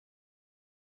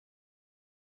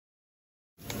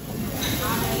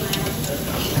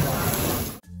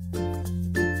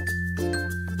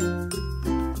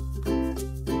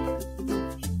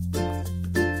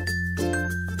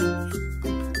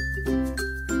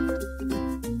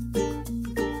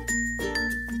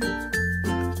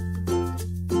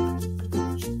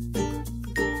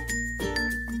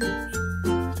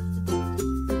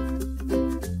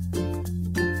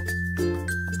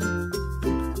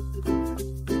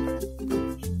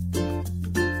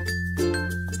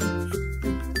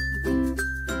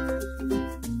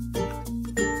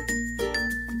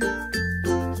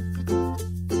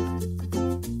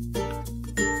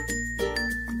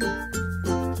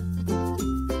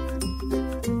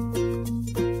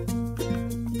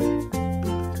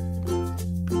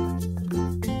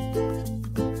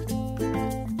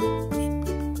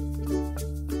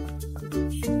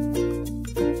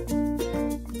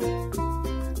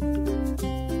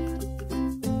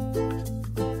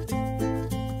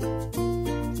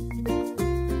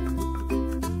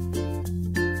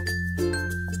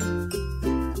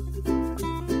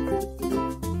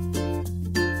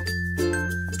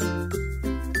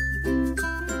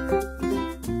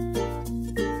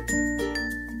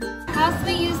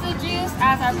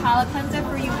has our palate cleanser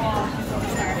for you all.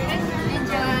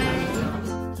 Enjoy!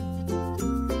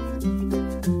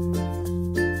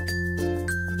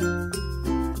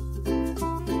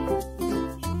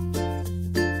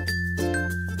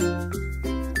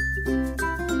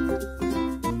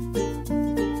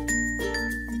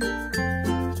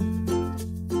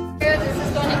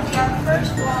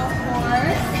 First wall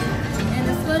course, and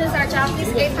this one is our Japanese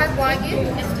A-type wagyu.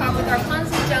 It's topped with our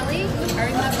ponzu jelly, our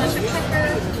regular flesh of pepper,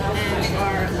 and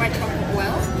our white chocolate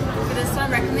oil. For this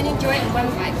one, recommend enjoy it in one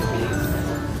bite, please.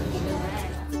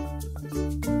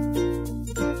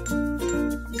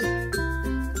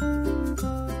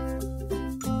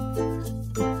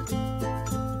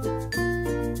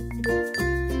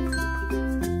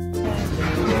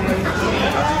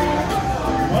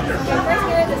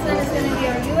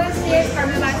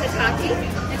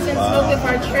 It's been smoked with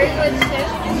our cherry wood tip.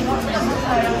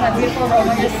 That beautiful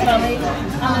aroma you're smelling.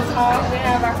 On the top, we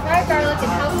have our fried garlic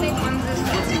and healthy ponzu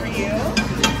sauce for you.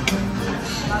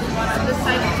 On the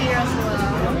side here as well.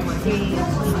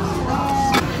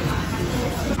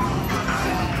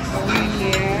 Over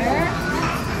here,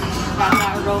 got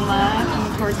that aroma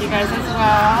coming towards you guys as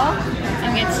well. And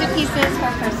we get 2 pieces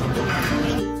per person.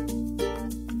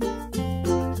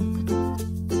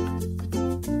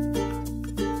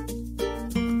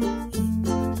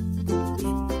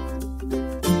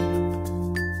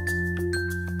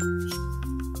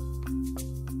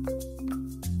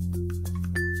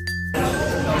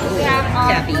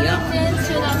 Yakiya.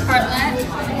 Tuna tartlet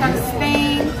from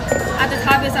Spain. At the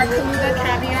top is our Kaluga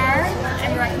caviar, and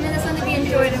we recommend this one to be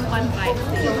enjoyed in one bite.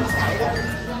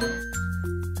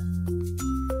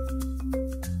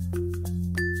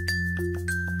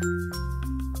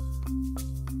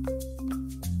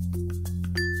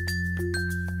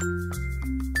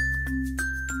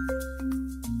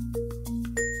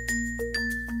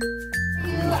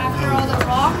 After all the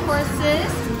raw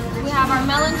courses, we have our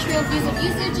melon trio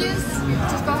yuzu juice.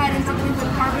 Just go ahead and dip into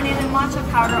the carbonated matcha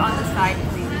powder on the side,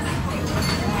 please.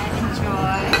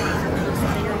 Enjoy.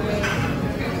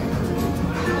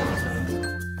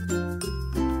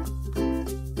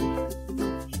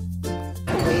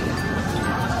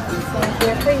 So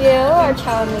here for you, our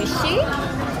chawamushi.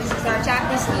 This is our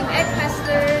Japanese steamed egg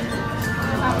custard.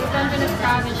 With Dungeness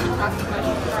crab and shiitake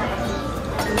mushroom.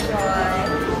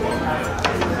 Enjoy.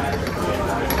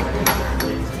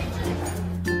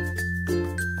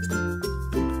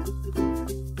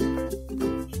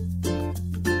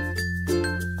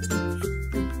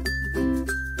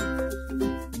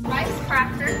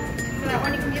 So that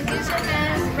one you can just use your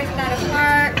hands, break that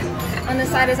apart. On the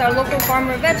side is our local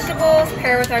farmer vegetables,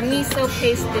 paired with our miso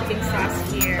paste dipping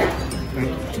sauce here.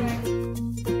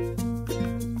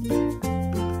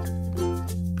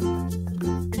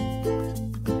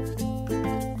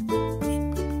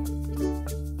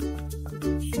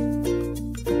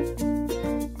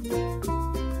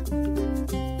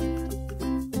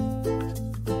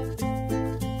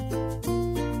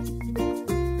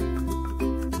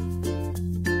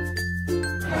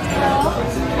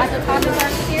 At the top is our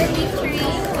seared beef tree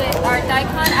with our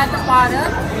daikon at the bottom,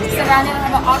 surrounded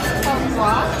with an oxtail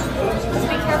broth. Just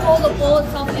be careful, the bowl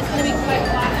itself is going to be quite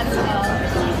flat as well.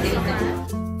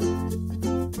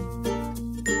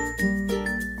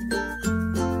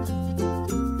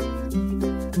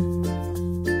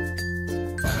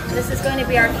 This is going to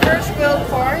be our first grilled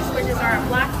course, which is our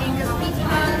black Angus beef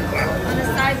tongue. On the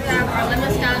side we have our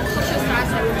lemon stem kosher sauce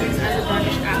that we use as a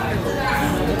garnish afterwards.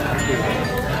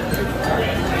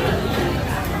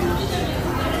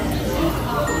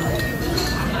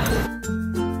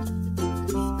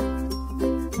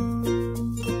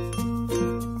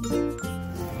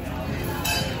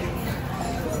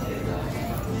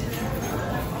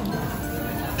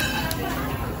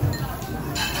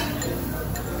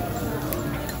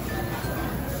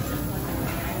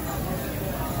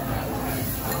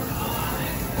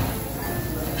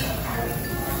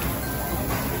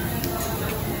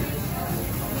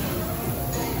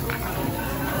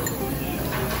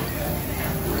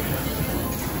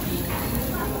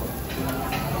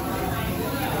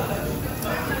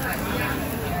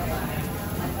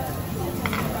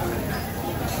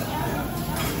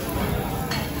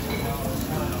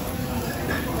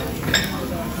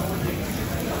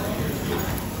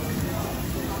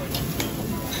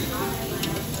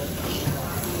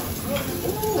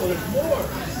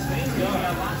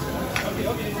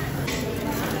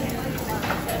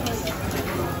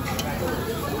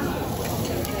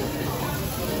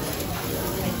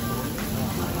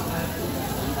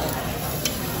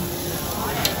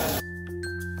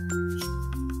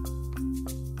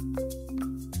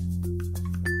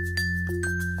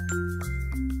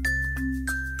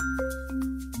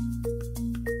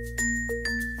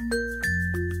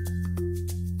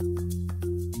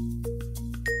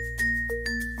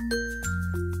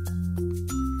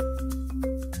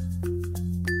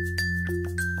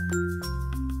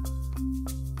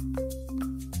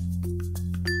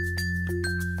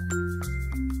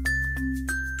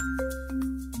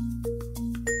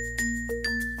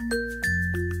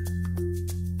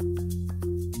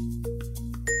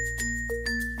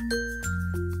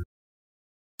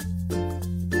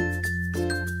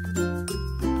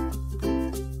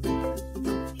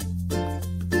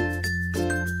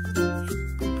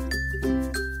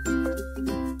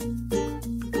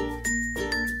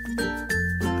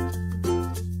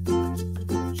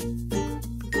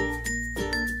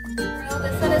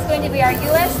 going to be our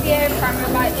USDA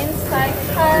Farmer by Inside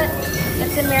Cut.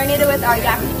 It's been marinated with our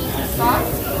Yakiya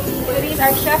sauce. So these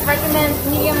our chef recommends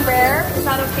medium rare. Is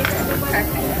that okay for everybody?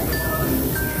 Perfect.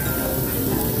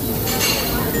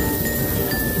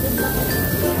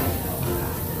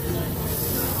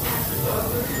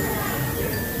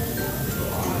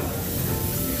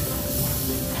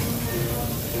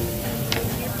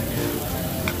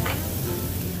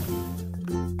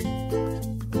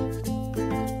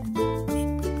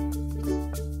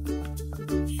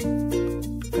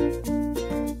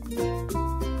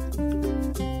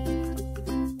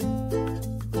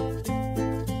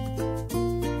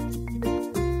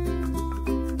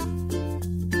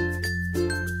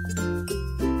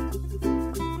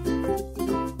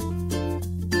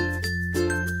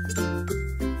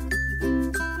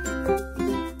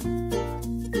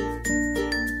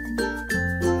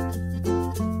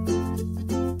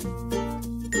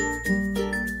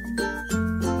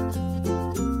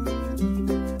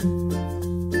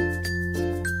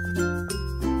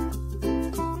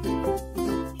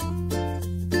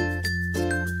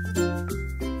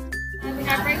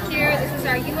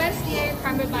 Our USDA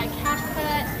primed by calf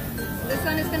cut. This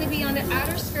one is going to be on the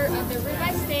outer skirt of the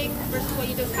ribeye steak versus what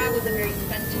you just had was the very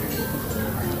center.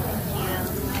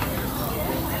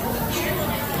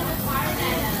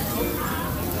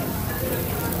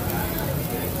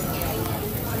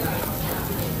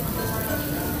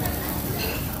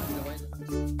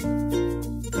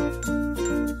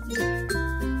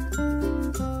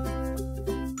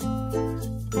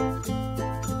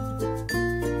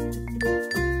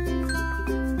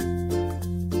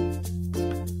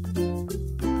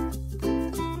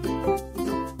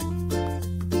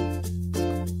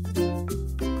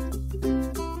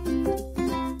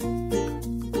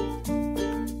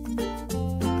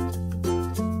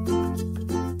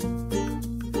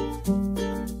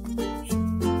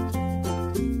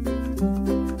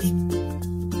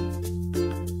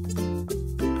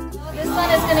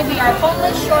 Is going to be our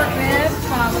boneless short rib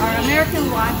from our American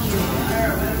wagyu.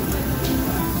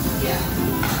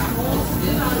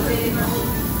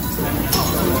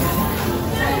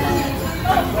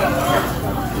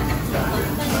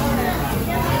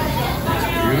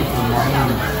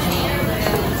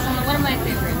 One of my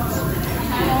favorites.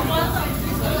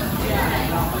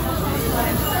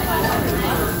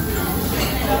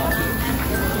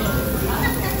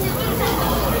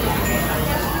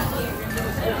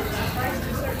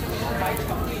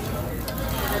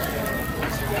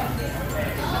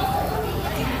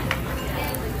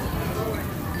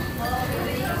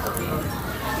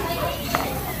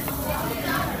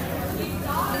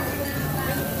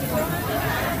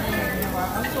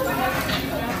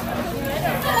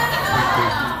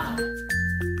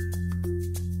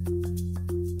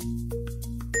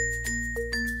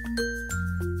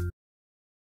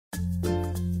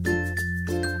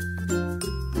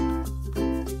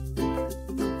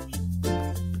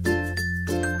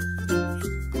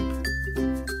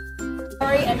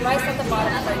 And rice at the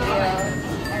bottom for you.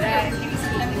 Alright.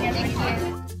 Thank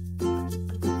you.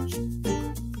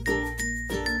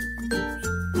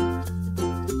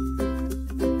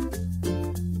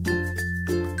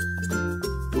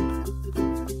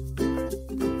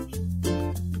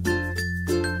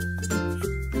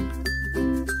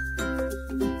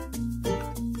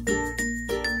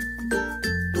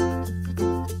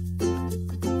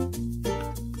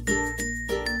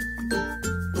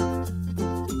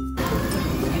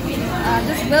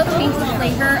 This will change the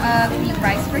flavor of the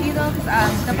rice for you though,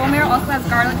 because the bone marrow also has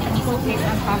garlic and equal paste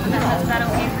on top of that. Is that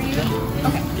okay for you?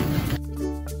 Okay.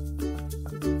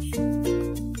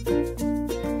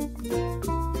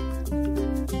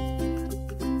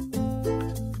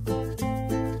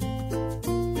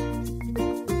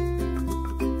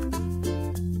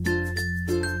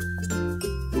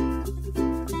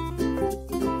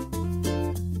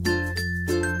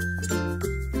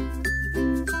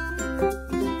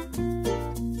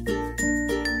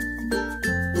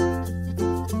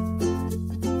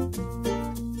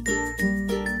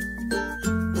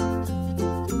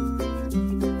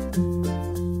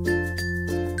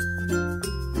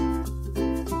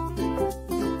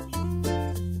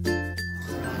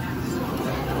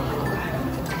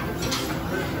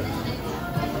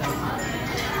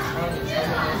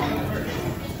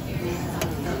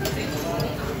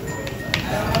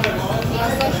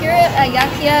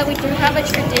 Yakiya, we do have a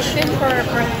tradition for a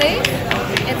birthday.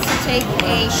 It's to take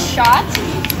a shot.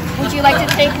 Would you like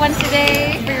to take one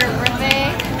today for your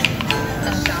birthday?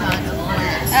 A shot of what?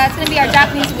 It's going to be our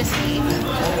Japanese whiskey.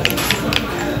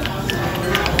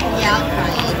 Yeah, I'll try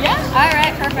it. Yeah?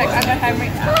 Alright, perfect. I've got time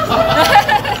right now.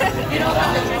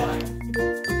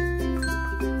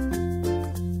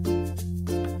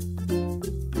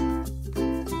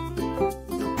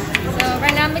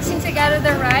 done mixing together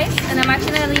the rice, and I'm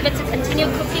actually going to leave it to continue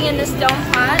cooking in this stone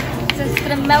pot. So it's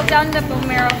going to melt down the bone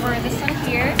marrow for this one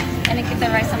here, and it give the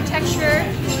rice some texture.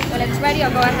 When it's ready,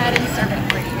 I'll go ahead and serve it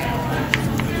for you.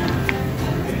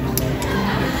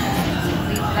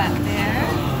 Leave that there.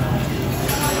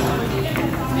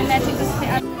 And then take this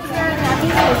out.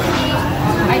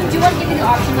 I do want to give you the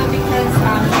option though, because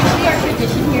usually our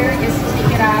tradition here is to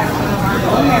take it out of our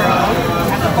bone marrow,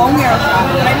 at the bone marrow shop.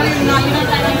 But I know you're not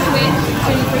that into it,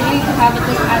 so for you to have it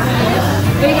just as it is.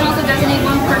 But you can also designate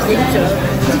one person to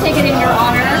take it in your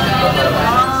honor.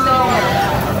 So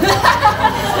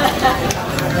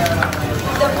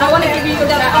I want to give you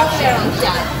that option.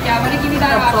 Yeah, I want to give you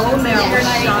that option. Bone marrow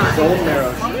shot. Bone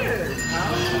marrow.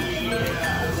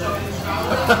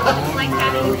 It's like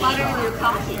having butter in your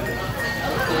coffee.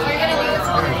 We're going to do it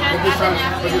on the hand at the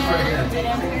napkin and then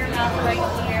for your mouth right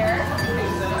here.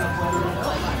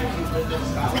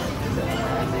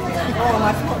 Oh,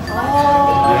 my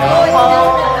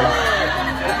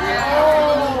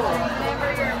Whenever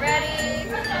you're ready.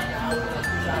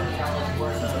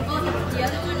 The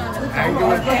other one on the I'm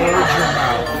going to close your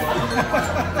mouth.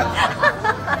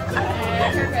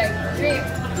 Perfect. 3,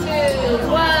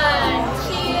 2, 1.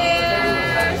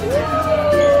 Cheers!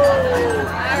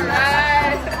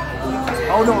 Alright.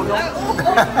 Oh, no, no.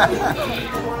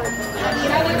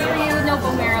 That was for you, no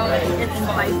bone marrow. It's in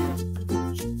spice.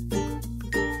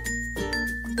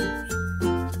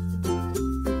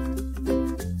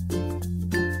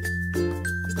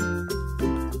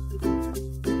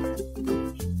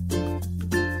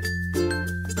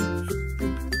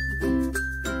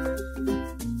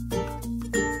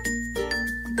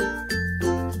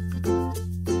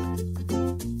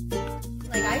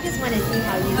 I just want to see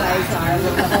how you guys are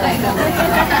with the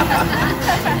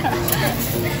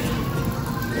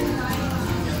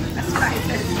That's why I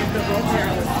said the bone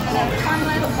marrow.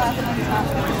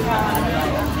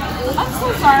 I'm so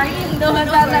sorry.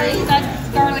 That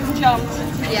garlic jumped.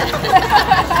 Yeah.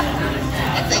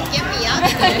 It's like, get me out of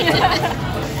here.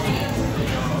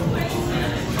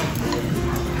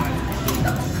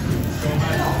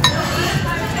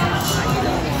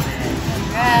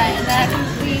 Right, and that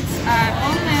completes our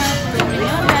bone marrow fillet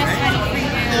rice ready for you.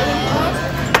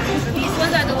 So these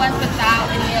ones are the ones without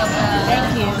any of the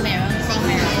bone marrow. Thank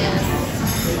you.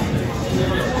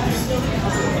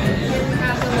 Here we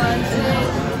have the ones with.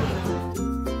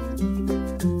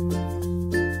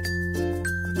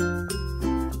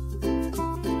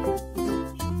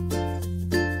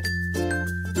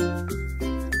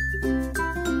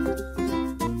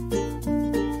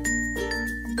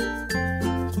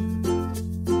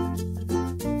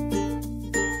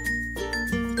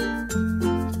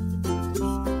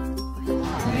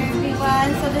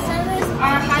 So this one is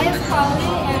our highest quality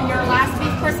and your last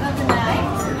beef course of the night.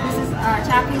 This is our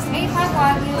Japanese A5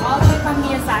 wagyu, all the way from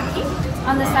Miyazaki.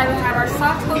 On the side we have our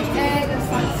soft poached egg and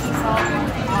some sea salt.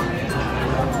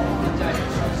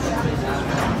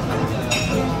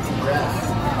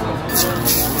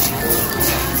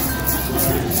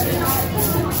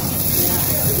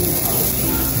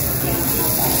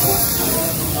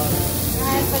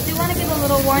 So I do want to give a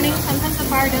little warning. Sometimes the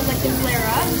fire does like to flare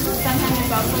up. Sometimes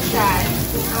it's also shy.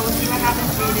 So we'll see what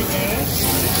happens for you today.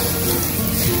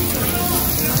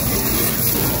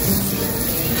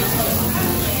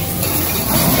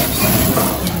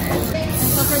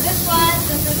 So for this one,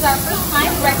 since this is our first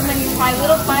time, we recommend you try a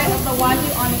little bite of the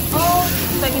wagyu on its own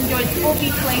so you can enjoy its full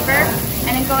beef flavor.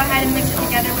 And then go ahead and mix it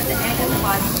together with the egg and the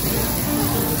wagyu.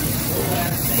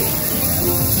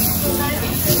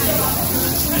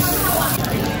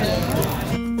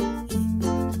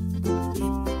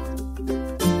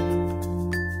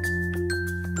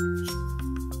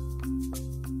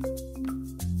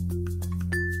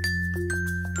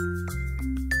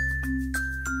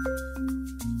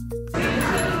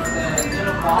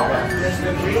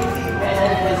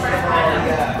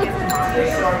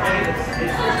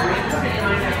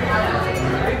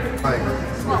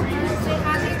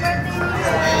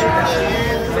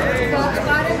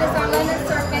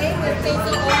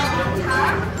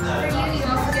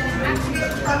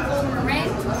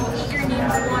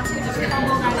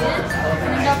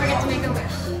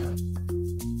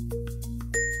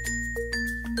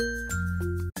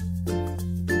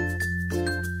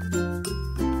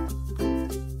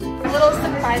 Little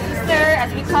surprise stir,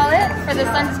 as we call it. For this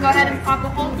one, just go ahead and pop a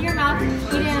hole through your mouth,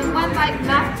 eat it in one bite,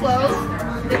 mouth closed.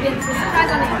 The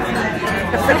surprise on the inside.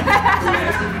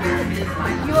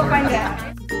 You will find out.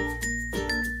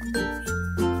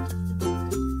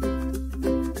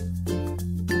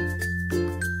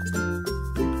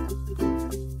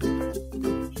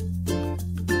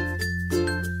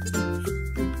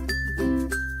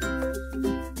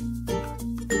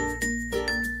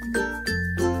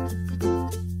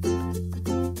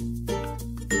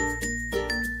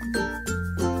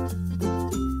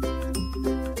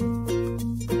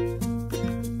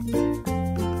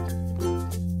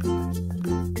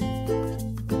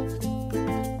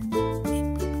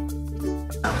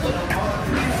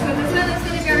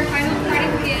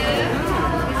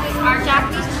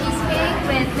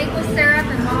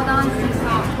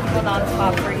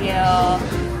 y'all.